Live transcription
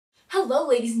Hello,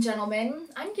 ladies and gentlemen.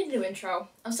 I'm getting a new intro.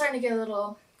 I'm starting to get a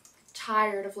little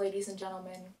tired of ladies and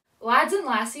gentlemen. Lads and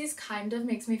lassies kind of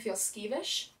makes me feel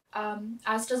skeevish,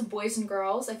 as does boys and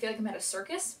girls. I feel like I'm at a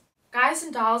circus. Guys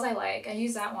and dolls I like. I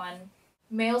use that one.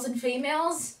 Males and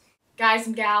females. Guys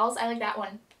and gals. I like that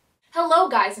one. Hello,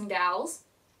 guys and gals.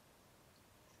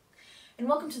 And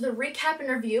welcome to the recap and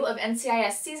review of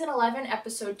NCIS Season 11,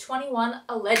 Episode 21,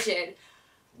 Alleged.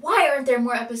 Why aren't there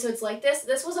more episodes like this?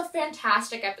 This was a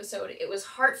fantastic episode. It was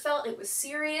heartfelt, it was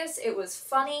serious, it was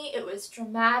funny, it was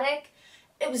dramatic.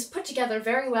 It was put together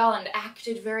very well and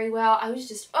acted very well. I was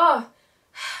just, oh.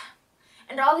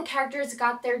 And all the characters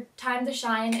got their time to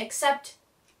shine except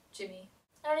Jimmy.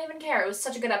 I don't even care. It was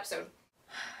such a good episode.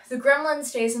 The gremlin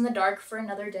stays in the dark for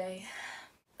another day.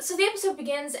 So the episode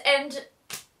begins and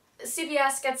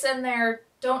CBS gets in their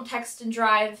don't text and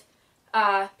drive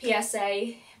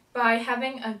PSA by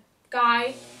having a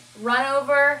guy run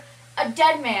over a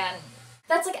dead man.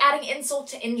 That's like adding insult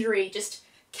to injury, just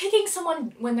kicking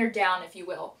someone when they're down, if you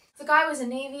will. The guy was a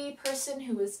Navy person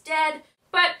who was dead,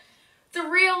 but the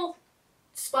real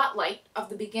spotlight of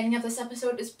the beginning of this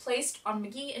episode is placed on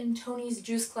McGee and Tony's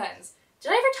juice cleanse.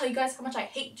 Did I ever tell you guys how much I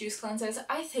hate juice cleanses?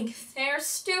 I think they're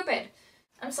stupid.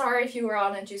 I'm sorry if you are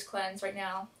on a juice cleanse right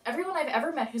now. Everyone I've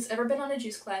ever met who's ever been on a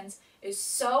juice cleanse is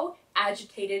so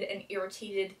agitated and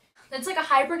irritated. It's like a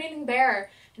hibernating bear,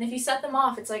 and if you set them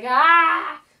off, it's like,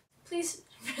 ah! Please,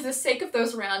 for the sake of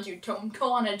those around you, don't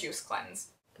go on a juice cleanse.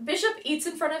 Bishop eats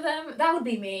in front of them. That would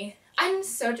be me. I'm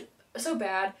so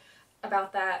bad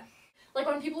about that. Like,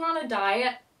 when people are on a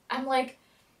diet, I'm like,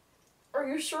 are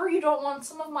you sure you don't want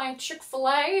some of my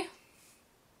Chick-fil-A?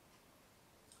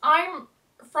 I'm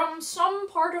from some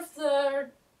part of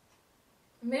the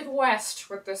Midwest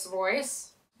with this voice.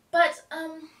 But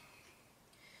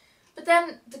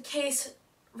then the case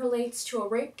relates to a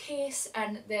rape case,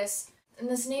 and this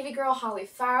Navy girl, Holly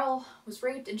Farrell, was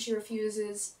raped, and she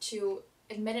refuses to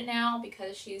admit it now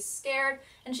because she's scared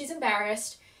and she's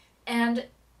embarrassed. And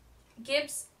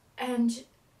Gibbs and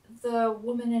the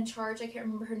woman in charge, I can't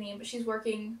remember her name, but she's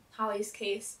working Holly's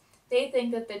case. They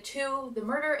think that the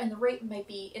murder and the rape might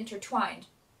be intertwined.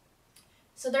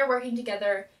 So they're working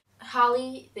together.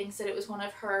 Holly thinks that it was one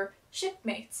of her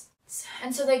shipmates.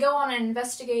 And so they go on and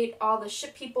investigate all the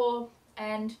ship people,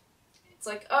 and it's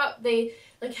like, oh, they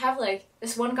have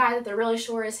this one guy that they're really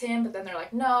sure is him, but then they're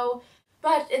like, no.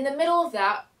 But in the middle of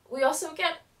that, we also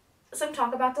get some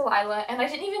talk about Delilah, and I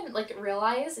didn't even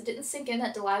realize, it didn't sink in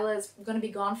that Delilah is going to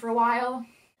be gone for a while.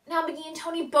 Now McGee and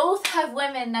Tony both have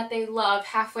women that they love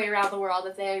halfway around the world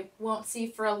that they won't see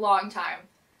for a long time.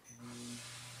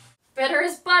 Better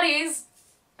as buddies,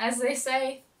 as they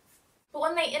say. But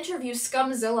when they interview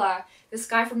Scumzilla, this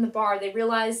guy from the bar, they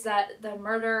realize that the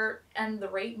murder and the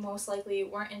rape most likely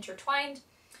weren't intertwined.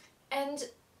 And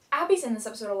Abby's in this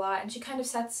episode a lot, and she kind of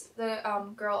sets the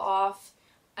girl off,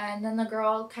 and then the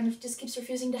girl kind of just keeps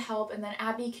refusing to help, and then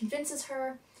Abby convinces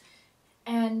her,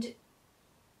 and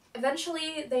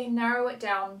eventually they narrow it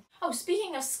down. Oh,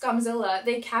 speaking of Scumzilla,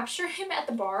 they capture him at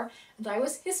the bar, and I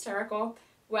was hysterical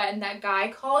when that guy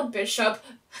called Bishop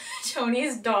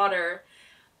Tony's daughter.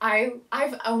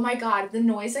 Oh my god, the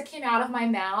noise that came out of my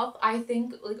mouth, I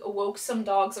think, awoke some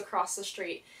dogs across the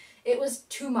street. It was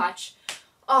too much.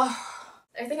 Oh,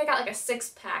 I think I got a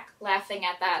 6-pack laughing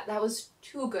at that. That was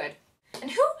too good.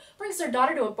 And who brings their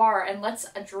daughter to a bar and lets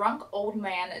a drunk old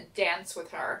man dance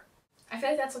with her? I feel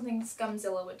like that's something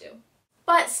Scumzilla would do.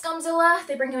 But Scumzilla,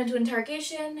 they bring him into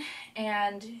interrogation,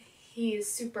 and he's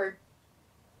super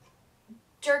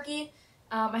jerky.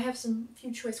 I have some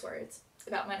few choice words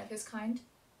about men of his kind,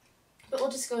 but we'll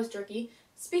just go as jerky.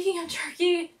 Speaking of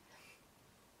jerky,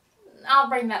 I'll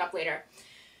bring that up later.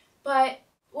 But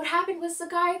what happened was the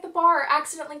guy at the bar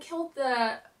accidentally killed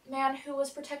the man who was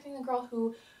protecting the girl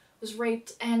who was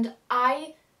raped, and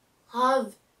I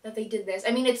love that they did this.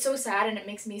 I mean, it's so sad and it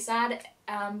makes me sad,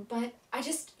 but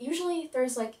usually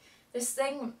there's this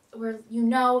thing where you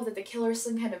know that the killer's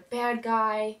some kind of bad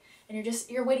guy, and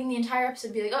you're waiting the entire episode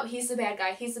to be like, oh, he's the bad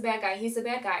guy, he's the bad guy, he's the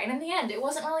bad guy. And in the end, it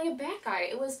wasn't really a bad guy.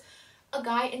 It was a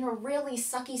guy in a really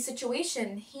sucky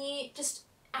situation. He just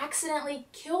accidentally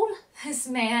killed this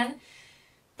man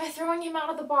by throwing him out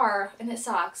of the bar, and it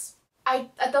sucks. I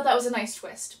thought that was a nice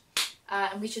twist.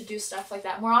 And we should do stuff like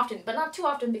that more often, but not too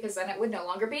often because then it would no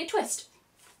longer be a twist.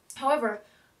 However,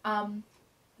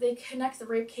 they connect the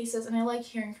rape cases, and I like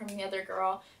hearing from the other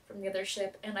girl from the other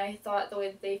ship, and I thought the way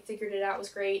that they figured it out was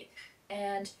great.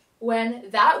 And when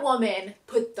that woman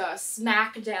put the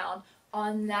smack down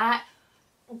on that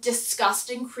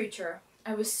disgusting creature,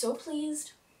 I was so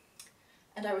pleased,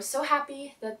 and I was so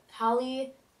happy that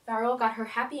Holly Farrell got her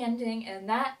happy ending, and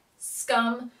that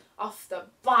scum off the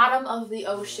bottom of the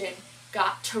ocean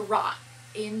got to rot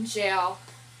in jail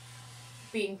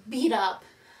being beat up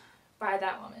by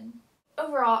that woman.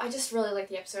 Overall, I just really liked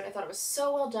the episode. I thought it was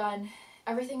so well done.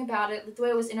 Everything about it, the way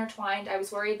it was intertwined, I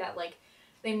was worried that like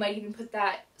they might even put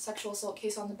that sexual assault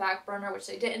case on the back burner, which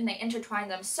they didn't. They intertwined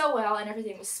them so well, and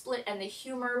everything was split, and the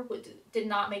humor did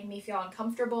not make me feel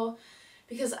uncomfortable,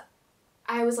 because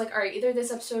I was like, alright, either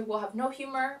this episode will have no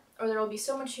humor, or there will be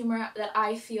so much humor that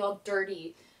I feel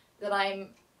dirty that I'm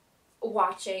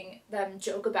watching them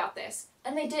joke about this.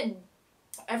 And they didn't.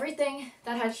 Everything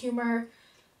that had humor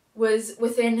was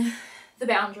within the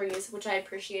boundaries, which I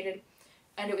appreciated.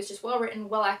 And it was just well written,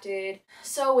 well acted.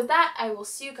 So with that, I will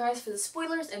see you guys for the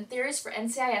spoilers and theories for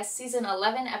NCIS Season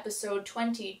 11, Episode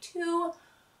 22.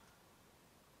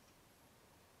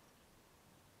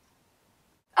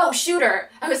 Oh, Shooter!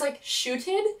 I was like,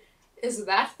 Shooted? Is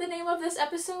that the name of this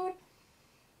episode?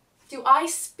 Do I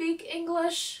speak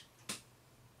English?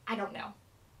 I don't know.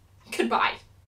 Goodbye.